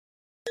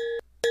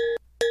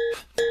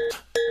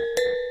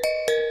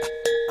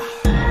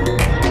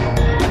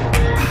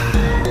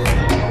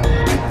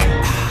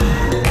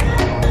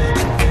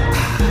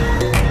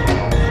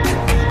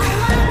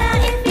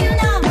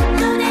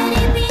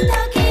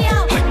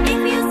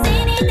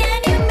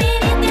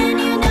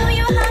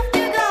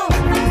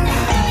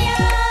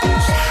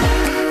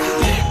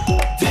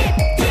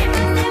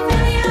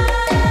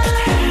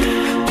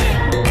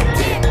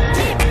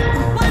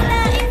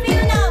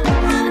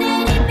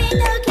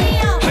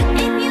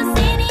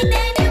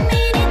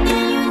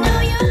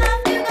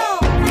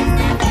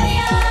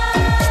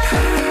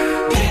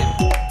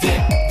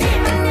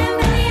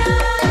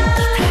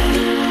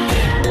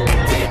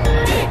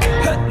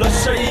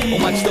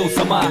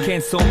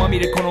想まみ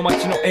れこの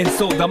街の演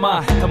奏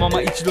玉たま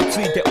ま一度つ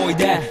いておい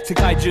で世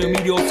界中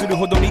魅了する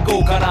ほどに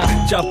豪華な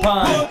ジャ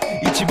パ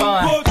ン一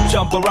番ジ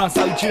ャンプアラン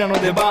さうちらの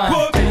出番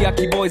テリヤ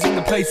キボーイズ in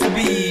the place to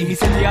be 見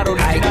せてやろうオ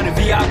リジナル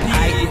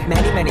VIP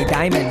Many many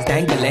diamonds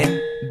dangling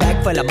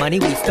Bag full of money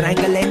we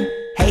strangling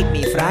Hate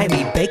me, fry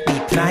me, bake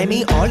me, try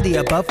me All the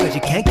above cause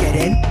you can't get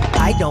in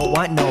I don't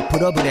want no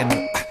problem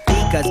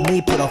Because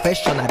me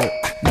professional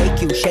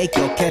Make you shake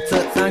your cats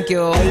Thank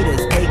you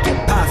Haters take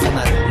it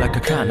personal Like a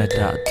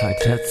Canada type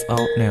Let's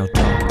all nail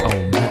talk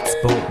Oh let's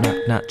go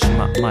なち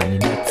ま前に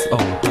Let's all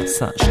発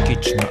散しき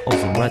ちまおず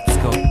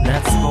Let's go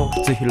Let's go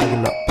ぜひレギ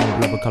ュラーの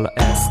ラブから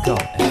Let's go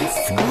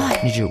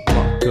 20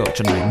は Go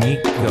じゃない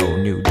2 Go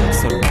入力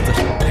するまず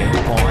ひとピン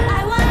ポイン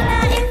ト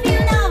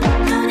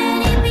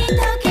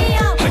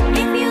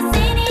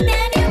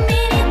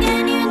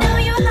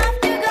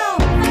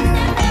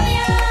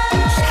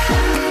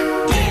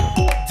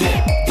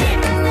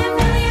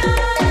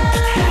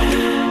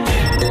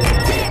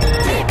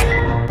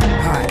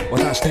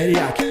テリ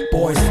ヤキ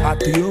ボイスあっ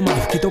という間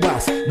吹き飛ば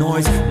すノ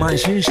イズ慢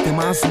心して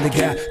ますんで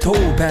ゲット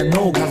ペン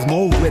の数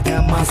も増えて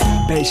ます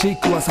ベーシッ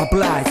クはサプ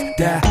ライズ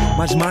で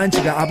マジ毎日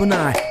が危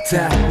ない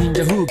ぜ忍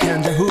者風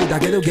賢者風だ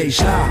けどゲイ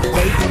シャフ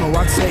ェイクの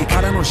惑星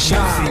からのシャ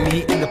ー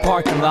See me in the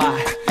parking lot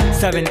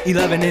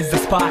 7-Eleven is the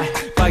spot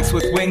Bikes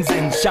with wings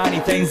and shiny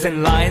things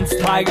and lions,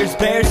 tigers,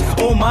 bears,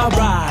 oh my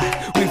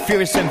ride We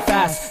fierce and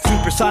fast,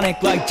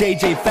 supersonic like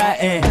JJ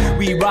Fatten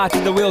We ride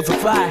till the wheels are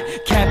fly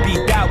Can't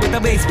beat that with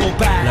a baseball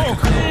bat Like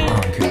a cool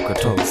on 急化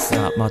飛ぶ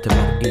さ待てば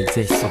いい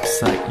ぜ即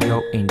歳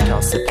よインタ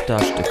ーセプタ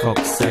ーして国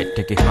際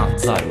的犯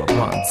罪は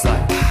万歳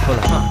ほ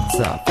らハン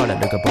ザーファレ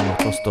ルがボム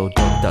コストを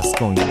取り出す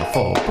今夜の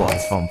4 boys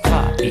from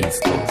far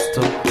east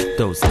coast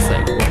どうせ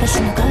最後私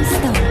のゴー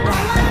ス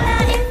ト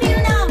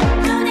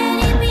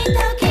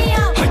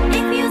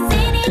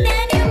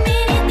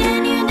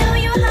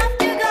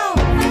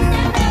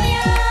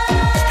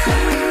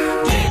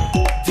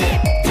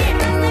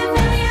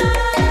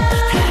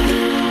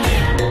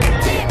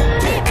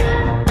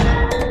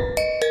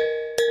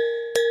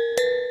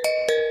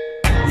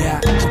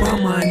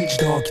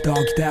ドキド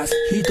キです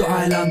ヒート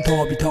アイランド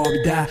飛び飛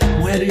びで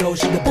燃える用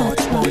紙でぼ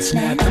ちぼち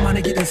ね玉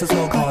ねぎで誘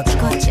うこっち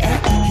こっちへ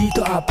ヒー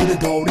トアップで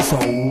通りそ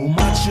う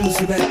街中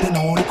すべて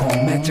乗り込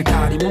むめっちゃ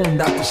借りもん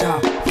だってシャ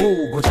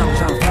ーごちゃご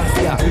ちゃファ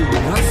スや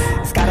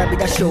It's gotta be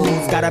the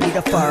shoes, gotta be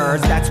the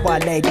furs That's why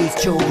ladies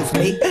choose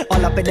me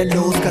All up in the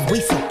news cause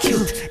we so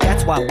cute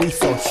That's why we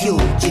so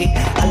huge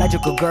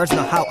Harajuku girls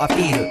know how I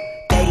feel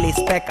Daily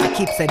spec I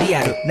keep it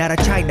real Not a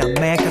China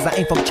man cause I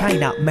ain't from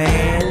China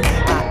man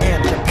I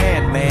am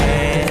Japan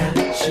man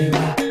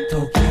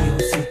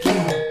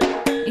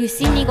You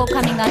see Nigo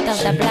coming out of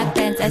the black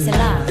pants as a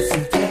laugh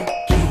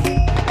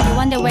You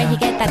wonder where he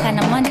get that kind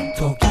of money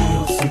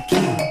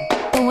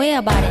Don't worry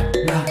about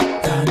it